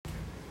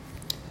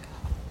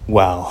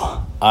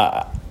Well,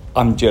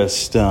 I've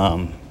just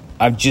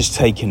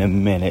taken a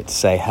minute to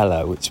say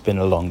hello. It's been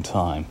a long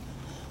time.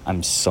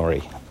 I'm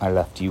sorry I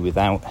left you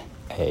without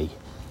a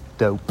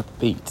dope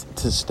beat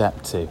to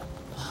step to.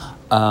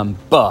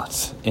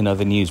 But in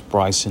other news,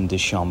 Bryson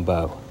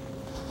DeChambeau.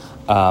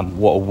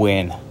 What a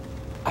win.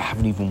 I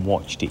haven't even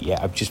watched it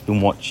yet. I've just been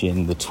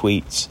watching the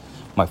tweets,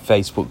 my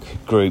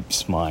Facebook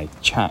groups, my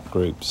chat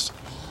groups.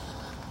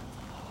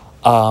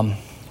 But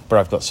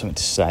I've got something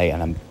to say,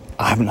 and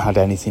I haven't had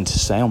anything to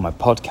say on my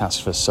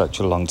podcast for such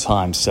a long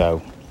time,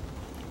 so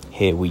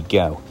here we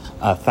go.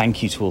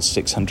 Thank you to all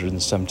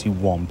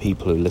 671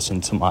 people who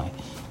listened to my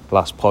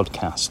last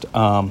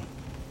podcast.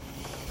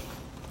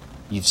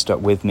 You've stuck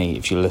with me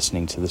if you're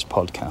listening to this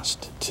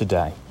podcast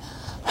today,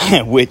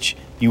 which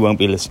you won't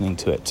be listening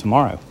to it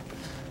tomorrow,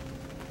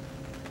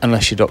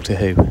 unless you're Doctor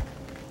Who.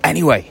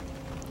 Anyway,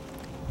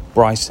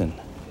 Bryson,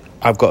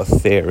 I've got a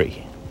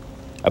theory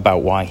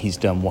about why he's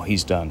done what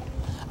he's done.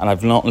 And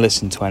I've not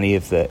listened to any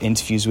of the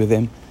interviews with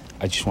him.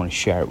 I just want to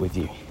share it with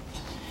you.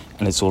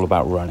 And it's all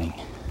about running.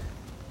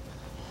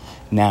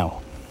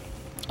 Now,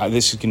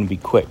 this is going to be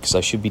quick because I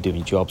should be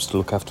doing jobs to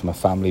look after my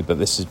family, but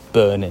this is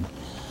burning.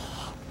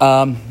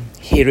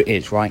 Here it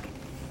is, right?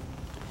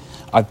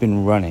 I've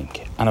been running,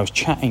 and I was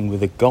chatting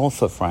with a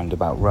golfer friend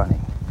about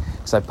running.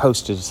 Because I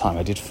posted a time,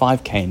 I did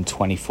 5K in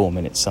 24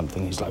 minutes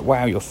something. He's like,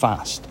 wow, you're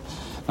fast.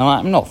 And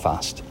I'm not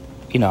fast.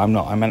 I'm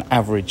not. I'm an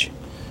average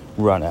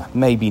runner,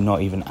 maybe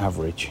not even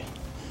average,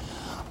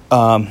 but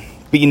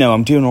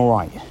I'm doing all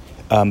right,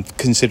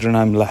 considering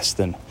I'm less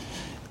than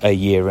a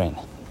year in,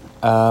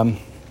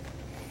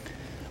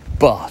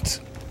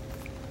 but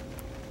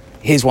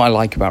here's what I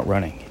like about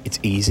running. It's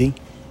easy.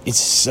 It's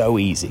so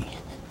easy,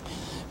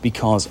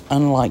 because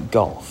unlike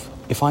golf,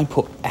 if I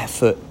put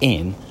effort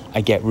in,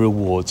 I get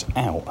rewards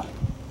out.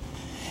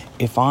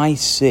 If I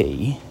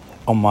see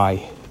on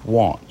my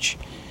watch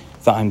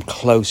that I'm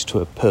close to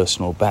a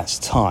personal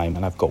best time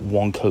and I've got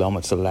 1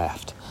 kilometre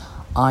left,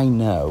 I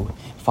know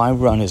if I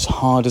run as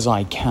hard as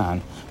I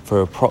can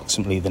for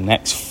approximately the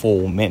next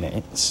 4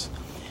 minutes,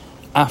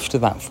 after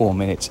that 4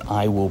 minutes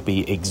I will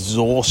be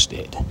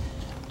exhausted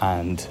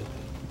and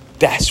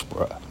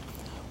desperate,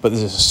 but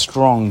there's a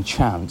strong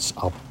chance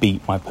I'll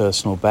beat my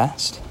personal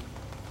best.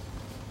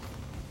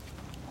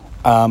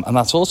 And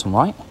that's awesome,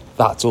 right?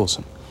 That's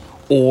awesome.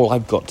 All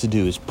I've got to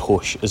do is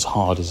push as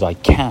hard as I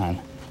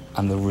can,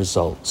 and the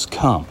results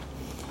come.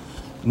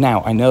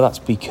 Now, I know that's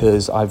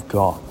because I've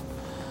got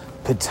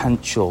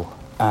potential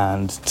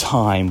and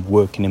time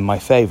working in my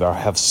favour. I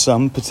have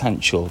some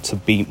potential to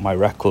beat my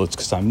records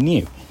because I'm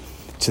new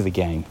to the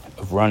game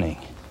of running.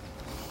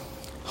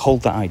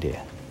 Hold that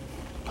idea.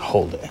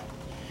 Hold it.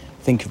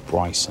 Think of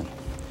Bryson.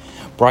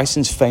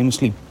 Bryson's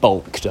famously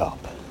bulked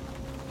up,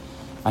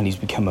 and he's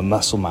become a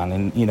muscle man,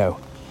 and,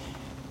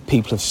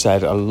 people have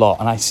said a lot,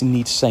 and I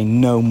need to say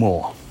no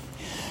more.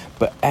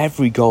 But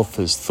every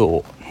golfer's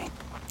thought,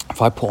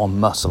 if I put on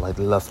muscle, I'd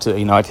love to,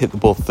 I'd hit the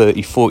ball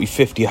 30, 40,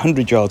 50,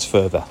 100 yards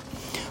further.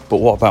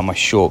 But what about my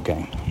short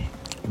game?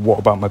 What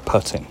about my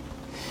putting?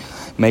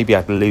 Maybe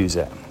I'd lose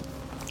it.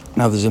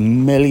 Now, there's a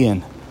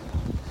million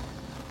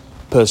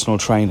personal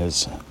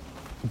trainers,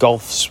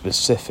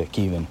 golf-specific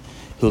even,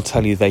 who'll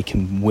tell you they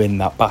can win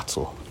that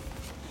battle.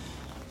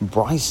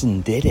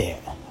 Bryson did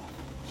it.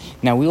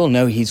 Now, we all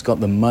know he's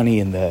got the money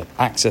and the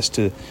access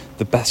to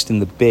the best in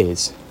the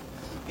biz.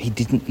 He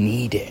didn't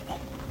need it.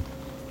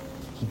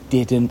 He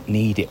didn't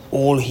need it.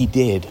 All he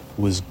did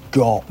was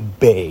got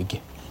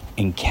big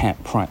and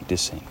kept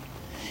practicing.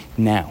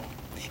 Now,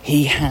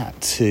 he had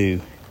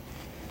to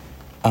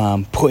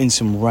put in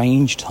some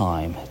range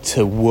time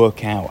to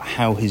work out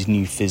how his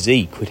new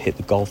physique would hit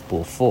the golf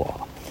ball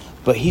for.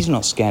 But he's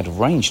not scared of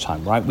range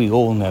time, right? We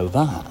all know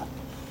that.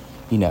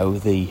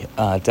 The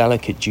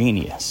delicate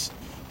genius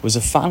was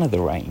a fan of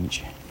the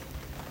range.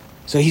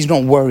 So he's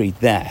not worried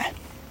there.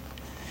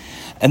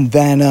 And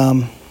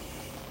then,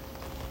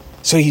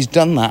 so he's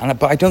done that,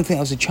 but I don't think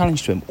that was a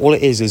challenge to him. All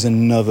it is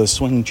another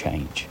swing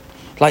change.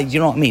 You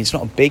know what I mean? It's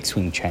not a big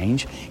swing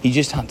change. He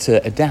just had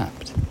to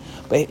adapt.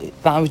 But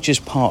that was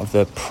just part of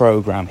the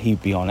program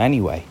he'd be on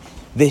anyway.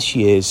 This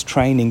year's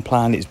training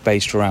plan is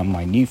based around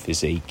my new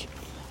physique.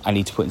 I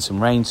need to put in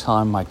some range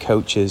time. My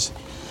coaches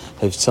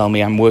have told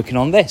me I'm working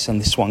on this,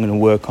 and this is what I'm going to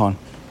work on,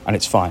 and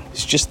it's fine.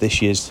 It's just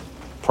this year's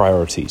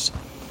priorities.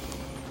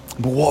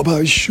 But what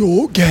about his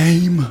short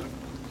game?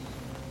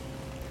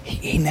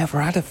 He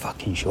never had a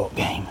fucking short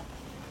game.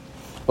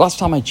 Last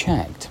time I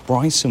checked,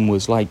 Bryson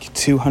was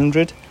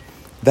 200,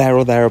 there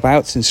or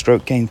thereabouts in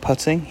stroke gain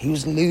putting. He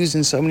was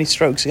losing so many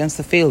strokes against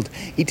the field.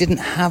 He didn't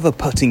have a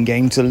putting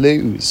game to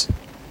lose.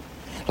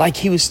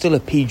 He was still a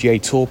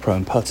PGA Tour pro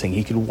in putting.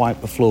 He could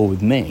wipe the floor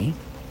with me.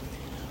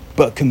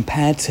 But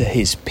compared to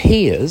his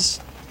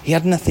peers, he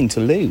had nothing to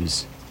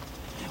lose.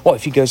 What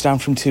if he goes down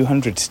from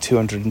 200 to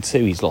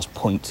 202? He's lost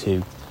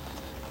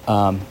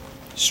 0.2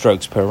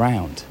 strokes per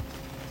round.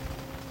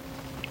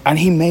 And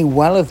he may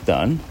well have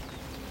done,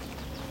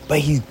 but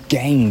he's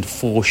gained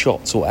 4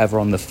 shots or whatever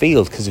on the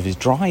field because of his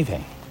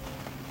driving.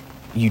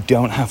 You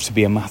don't have to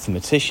be a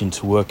mathematician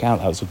to work out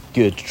that was a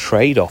good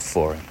trade-off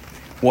for him.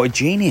 What a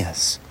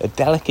genius. A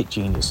delicate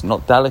genius.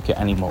 Not delicate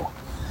anymore.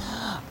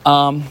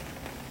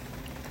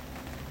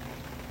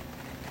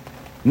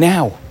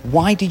 Now,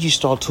 why did you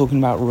start talking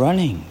about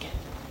running?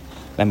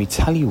 Let me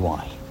tell you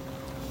why.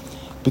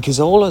 Because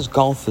all us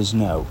golfers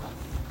know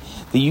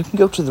that you can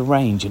go to the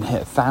range and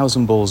hit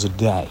 1,000 balls a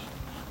day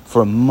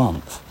for a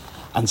month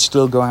and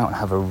still go out and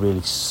have a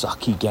really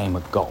sucky game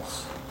of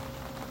golf.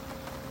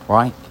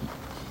 Right?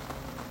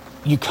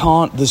 You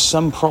can't, there's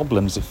some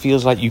problems, it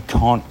feels like you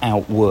can't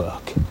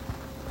outwork.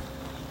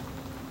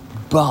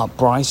 But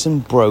Bryson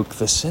broke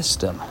the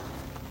system.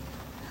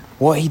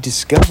 What he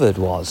discovered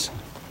was,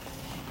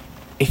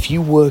 if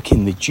you work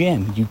in the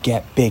gym, you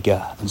get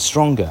bigger and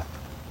stronger.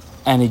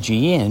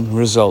 Energy in,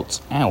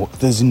 results out.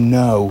 There's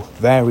no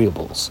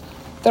variables.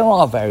 There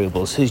are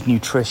variables, his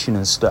nutrition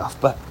and stuff,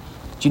 but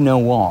do you know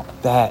what?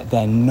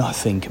 They're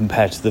nothing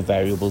compared to the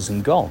variables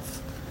in golf.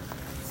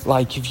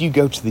 Like, if you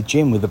go to the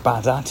gym with a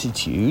bad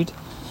attitude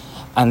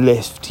and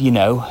lift,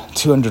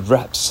 200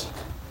 reps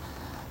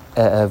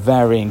at a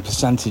varying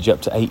percentage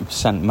up to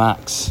 80%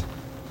 max,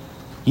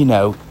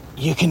 you're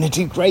going to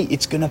do great.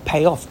 It's going to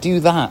pay off. Do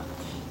that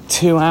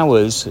 2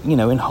 hours,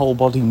 in whole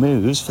body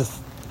moves for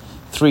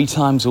 3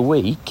 times a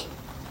week,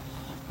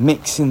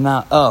 mixing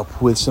that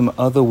up with some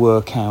other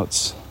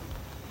workouts,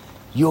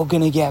 you're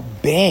going to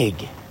get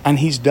big. And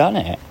he's done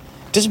it.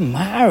 Doesn't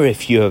matter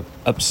if you're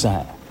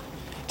upset.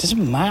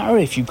 Doesn't matter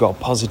if you've got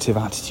positive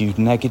attitude,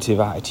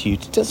 negative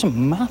attitude. It doesn't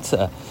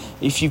matter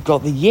if you've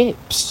got the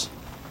yips.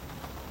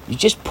 You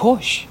just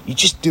push. You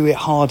just do it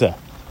harder.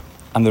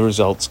 And the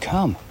results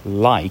come,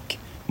 like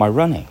my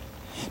running.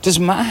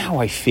 Doesn't matter how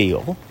I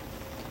feel.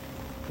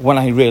 When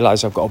I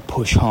realise I've got to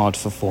push hard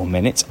for 4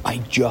 minutes, I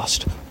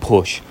just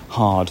push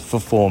hard for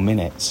 4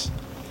 minutes.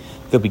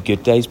 There'll be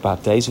good days,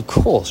 bad days, of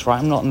course, right?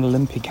 I'm not an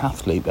Olympic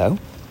athlete, though.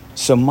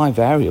 So my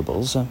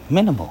variables are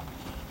minimal.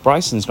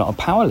 Bryson's not a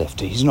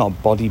powerlifter. He's not a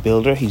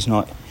bodybuilder. He's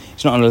not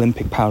an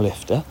Olympic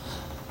powerlifter.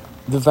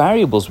 The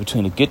variables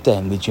between a good day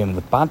in the gym and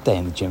the bad day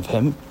in the gym for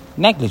him,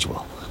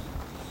 negligible.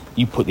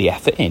 You put the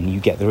effort in, you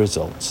get the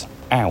results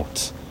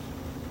out.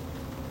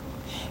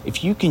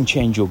 If you can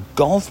change your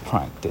golf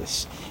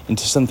practice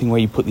into something where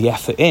you put the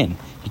effort in,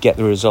 you get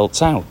the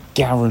results out,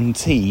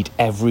 guaranteed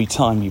every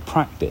time you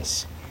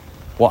practice.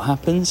 What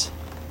happens?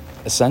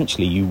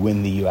 Essentially, you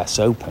win the US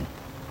Open.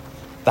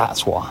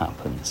 That's what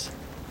happens.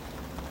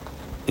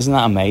 Isn't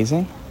that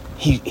amazing?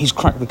 He's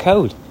cracked the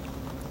code.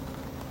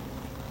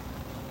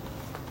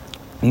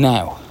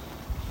 Now,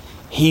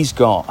 he's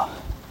got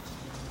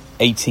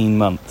 18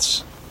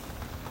 months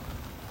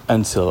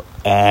until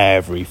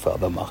every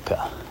further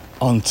mucker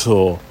on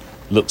tour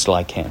looks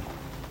like him.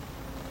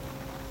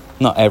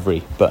 Not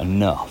every, but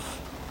enough.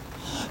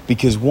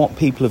 Because what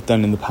people have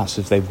done in the past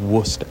is they've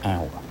wussed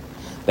out.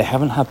 They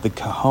haven't had the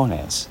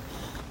cojones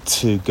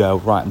to go,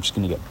 right, I'm just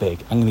going to get big.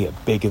 I'm going to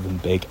get bigger than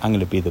big. I'm going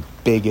to be the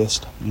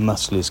biggest,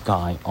 muscliest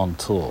guy on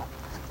tour.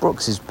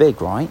 Brooks is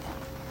big, right?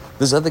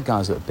 There's other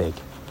guys that are big.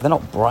 They're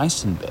not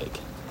Bryson big.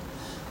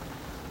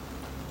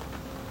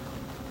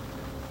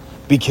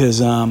 Because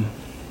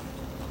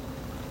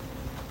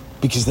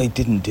they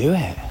didn't do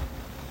it.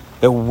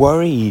 They're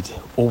worried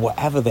or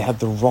whatever. They had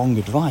the wrong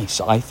advice,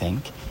 I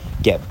think.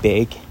 Get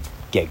big,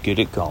 get good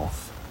at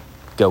golf,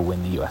 go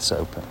win the US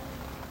Open.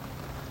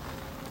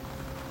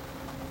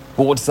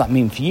 But what does that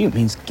mean for you? It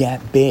means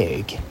get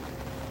big.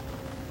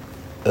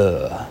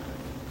 Work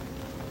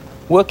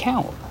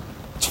out.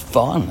 It's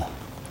fun.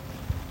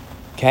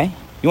 Okay?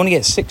 You want to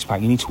get a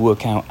six-pack, you need to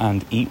work out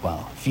and eat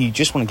well. If you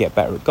just want to get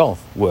better at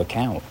golf, work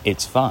out.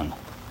 It's fun.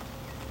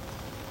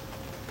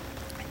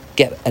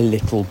 Get a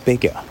little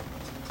bigger.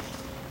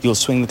 You'll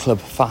swing the club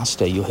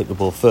faster, you'll hit the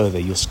ball further,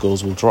 your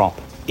scores will drop.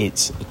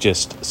 It's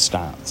just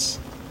stats.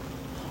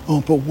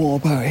 Oh, but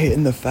what about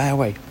hitting the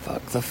fairway?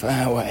 Fuck the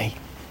fairway.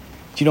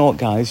 Do you know what,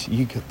 guys?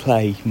 You could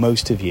play,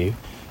 most of you,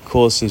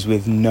 courses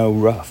with no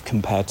rough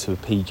compared to a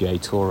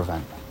PGA Tour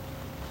event.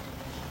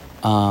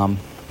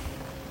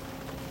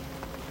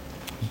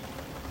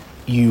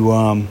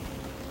 Your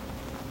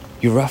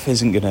rough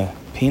isn't going to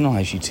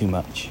penalise you too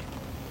much.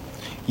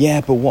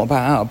 Yeah, but what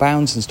about out of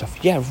bounds and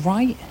stuff? Yeah,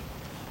 right.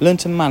 Learn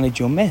to manage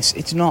your miss.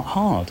 It's not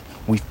hard.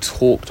 We've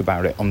talked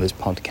about it on this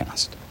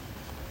podcast.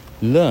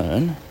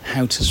 Learn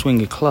how to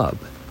swing a club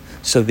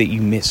so that you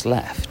miss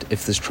left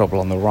if there's trouble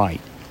on the right.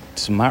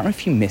 Doesn't matter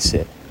if you miss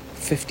it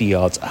 50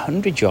 yards,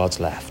 100 yards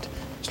left,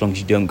 as long as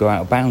you don't go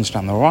out of bounds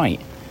down the right.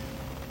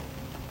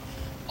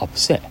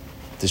 Opposite.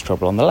 If there's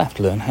trouble on the left,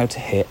 learn how to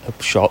hit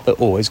a shot that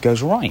always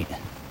goes right.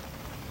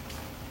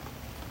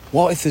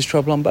 What if there's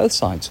trouble on both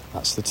sides?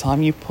 That's the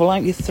time you pull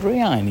out your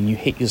 3-iron and you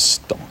hit your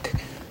stock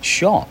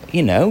shot.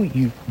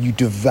 You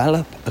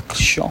develop a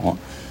shot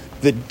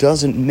that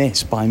doesn't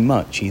miss by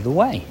much either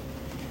way.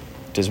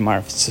 Doesn't matter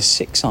if it's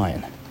a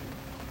 6-iron.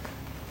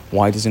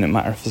 Why doesn't it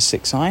matter if it's a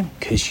 6-iron?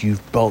 Because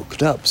you've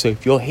bulked up. So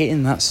if you're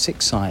hitting that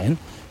 6-iron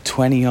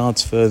 20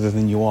 yards further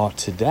than you are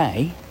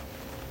today,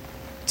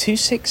 2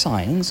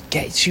 6-irons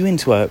gets you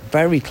into a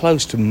very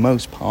close to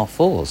most par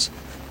 4s.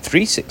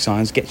 3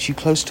 6-irons gets you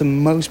close to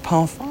most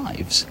par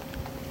 5s.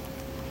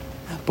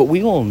 But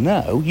we all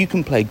know you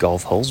can play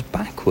golf holes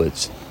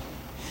backwards.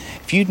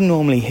 If you'd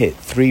normally hit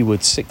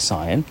 3-wood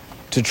 6-iron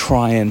to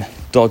try and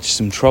dodge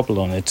some trouble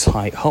on a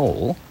tight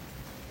hole,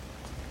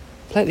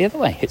 play it the other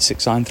way, hit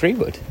 6-iron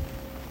 3-wood.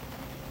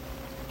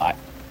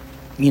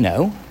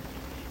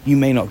 You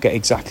may not get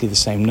exactly the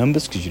same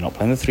numbers because you're not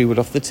playing the 3-wood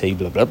off the tee,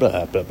 blah, blah,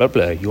 blah, blah, blah,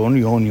 blah,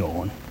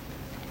 yawn.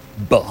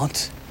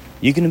 But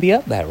you're going to be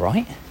up there,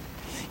 right?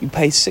 You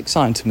play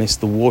 6-iron to miss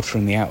the water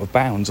and the out of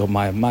bounds on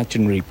my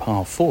imaginary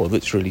par 4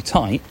 that's really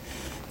tight.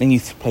 Then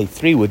you play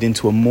 3-wood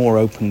into a more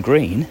open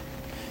green,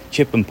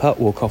 chip and putt,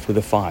 walk off with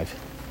a 5.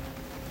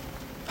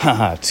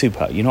 Haha,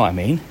 2-putt, you know what I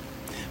mean?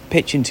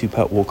 Pitch in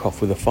 2-putt, walk off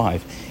with a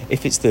 5.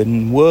 If it's the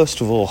worst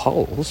of all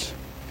holes,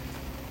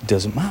 it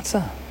doesn't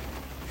matter.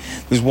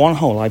 There's one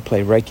hole I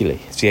play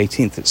regularly. It's the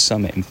 18th at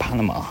Summit in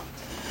Panama.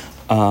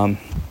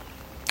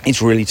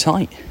 It's really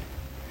tight.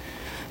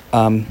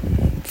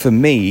 For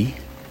me,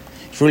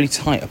 it's really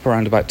tight up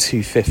around about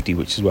 250,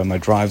 which is where my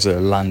drives are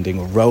landing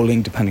or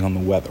rolling, depending on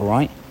the weather,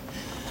 right?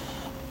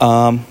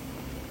 And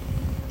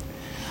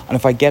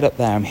if I get up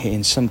there, I'm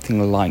hitting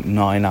something like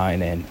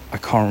 9-iron in. I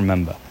can't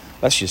remember.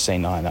 Let's just say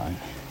 9-iron.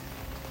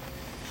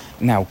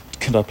 Now,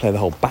 could I play the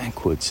hole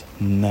backwards?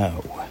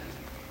 No.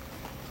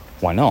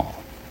 Why not?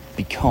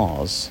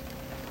 Because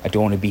I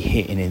don't want to be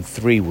hitting in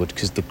 3-wood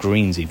because the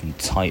green's even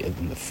tighter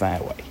than the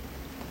fairway.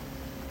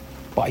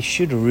 But I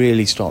should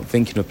really start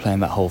thinking of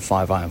playing that whole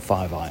 5-iron,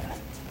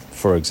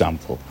 for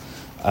example.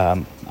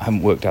 I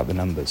haven't worked out the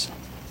numbers.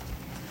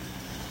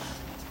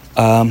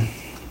 But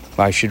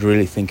I should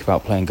really think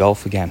about playing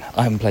golf again.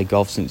 I haven't played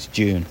golf since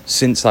June,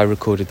 since I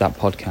recorded that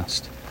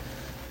podcast.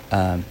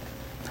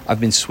 I've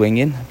been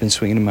swinging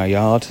in my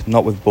yard,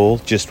 not with ball,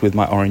 just with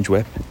my orange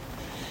whip.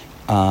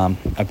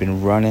 I've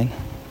been running.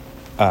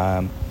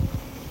 But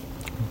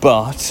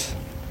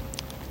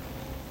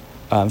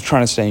I'm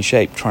trying to stay in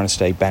shape, trying to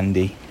stay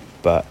bendy.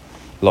 But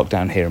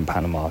lockdown here in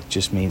Panama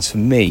just means for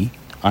me,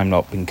 I'm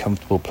not been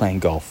comfortable playing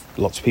golf.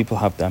 Lots of people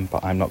have them,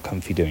 but I'm not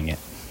comfy doing it.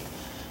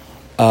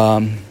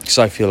 Because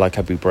I feel like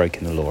I'd be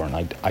breaking the law,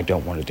 and I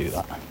don't want to do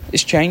that.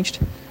 It's changed.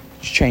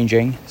 It's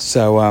changing.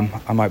 So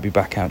I might be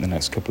back out in the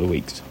next couple of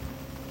weeks.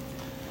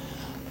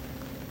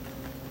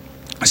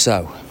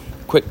 So,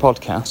 quick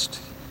podcast.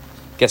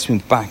 Gets me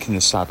back in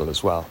the saddle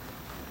as well.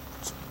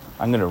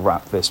 I'm going to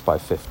wrap this by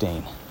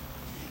 15.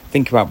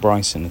 Think about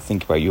Bryson and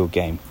think about your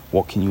game.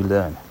 What can you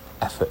learn?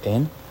 Effort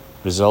in,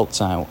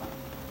 results out,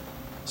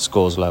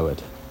 scores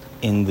lowered.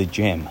 In the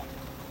gym.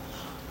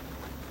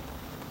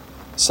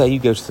 Say you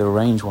go to the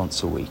range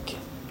once a week.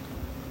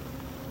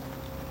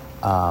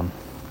 Spend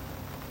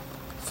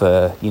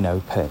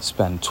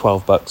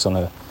 $12 on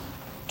a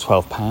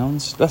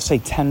 £12. Let's say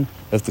 10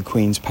 of the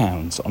Queen's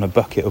pounds on a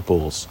bucket of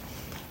balls.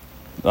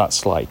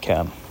 That's like,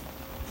 I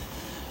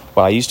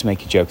used to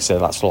make a joke, so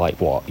that's like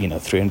what,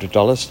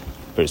 $300,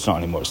 but it's not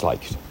anymore. It's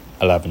like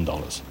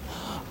 $11.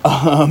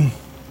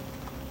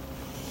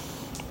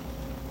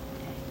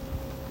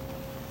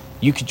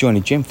 You could join a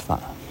gym for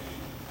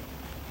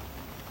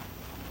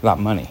that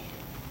money.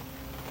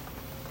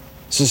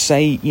 So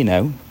say,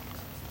 you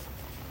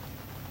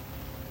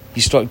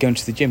start going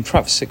to the gym, try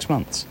it for 6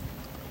 months.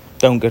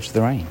 Don't go to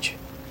the range.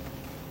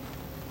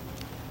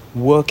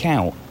 Work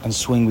out and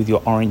swing with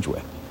your orange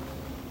whip,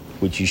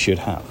 which you should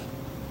have.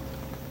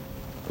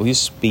 Or your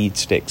speed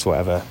sticks,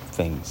 whatever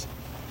things.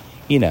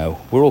 We're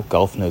all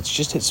golf nerds.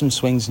 Just hit some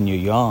swings in your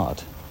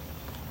yard.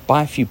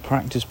 Buy a few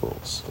practice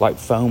balls, like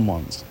foam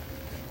ones.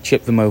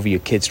 Chip them over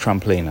your kid's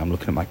trampoline. I'm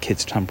looking at my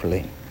kid's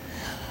trampoline.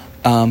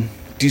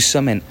 Do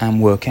something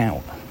and work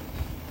out.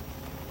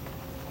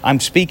 I'm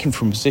speaking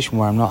from a position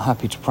where I'm not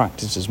happy to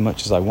practice as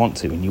much as I want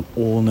to, and you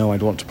all know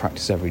I'd want to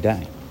practice every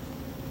day.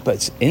 But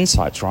it's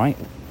insights, right?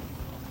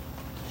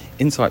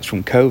 Insights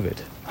from COVID.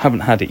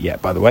 Haven't had it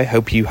yet, by the way.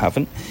 Hope you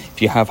haven't.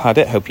 If you have had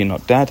it, hope you're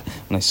not dead.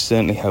 And I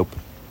certainly hope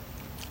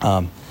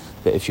that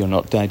if you're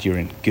not dead, you're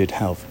in good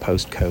health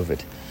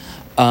post-COVID.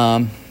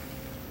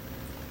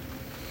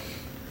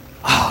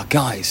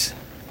 Guys,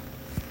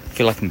 I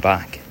feel like I'm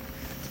back.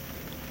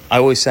 I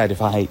always said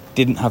if I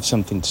didn't have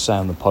something to say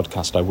on the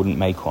podcast, I wouldn't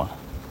make one.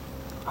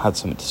 I had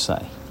something to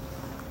say.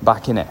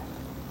 Back in it.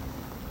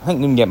 I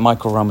think we can get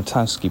Michael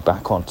Ramatowski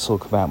back on to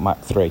talk about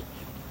Mach 3.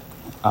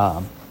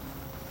 Or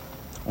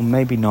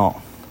maybe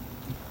not.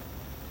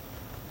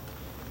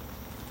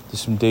 There's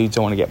some dudes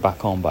I want to get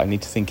back on, but I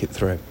need to think it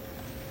through.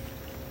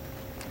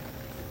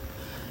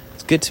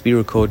 It's good to be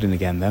recording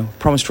again, though.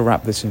 Promise to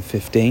wrap this in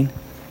 15.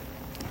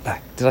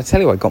 Did I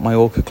tell you I got my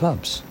Orca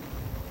clubs?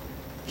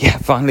 Yeah,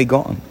 finally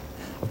got them.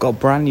 I've got a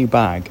brand new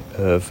bag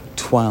of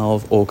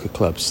 12 Orca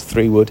clubs,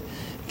 3-wood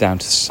down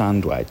to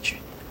sand wedge.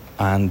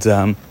 And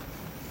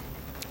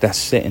they're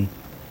sitting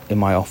in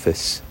my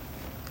office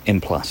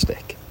in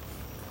plastic.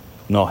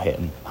 Not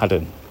hitting. Had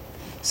them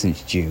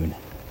since June.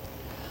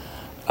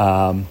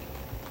 Still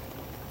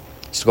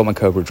got my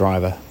Cobra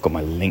driver, got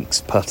my Lynx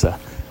putter,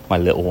 my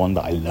little one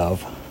that I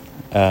love.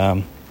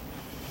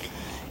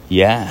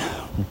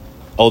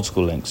 Old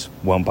school Lynx.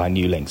 Won't buy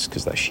new Lynx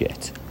because they're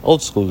shit.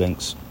 Old school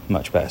Lynx,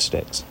 much better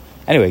sticks.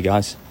 Anyway,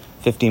 guys,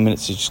 15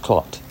 minutes is just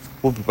clocked.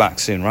 We'll be back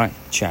soon, right?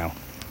 Ciao.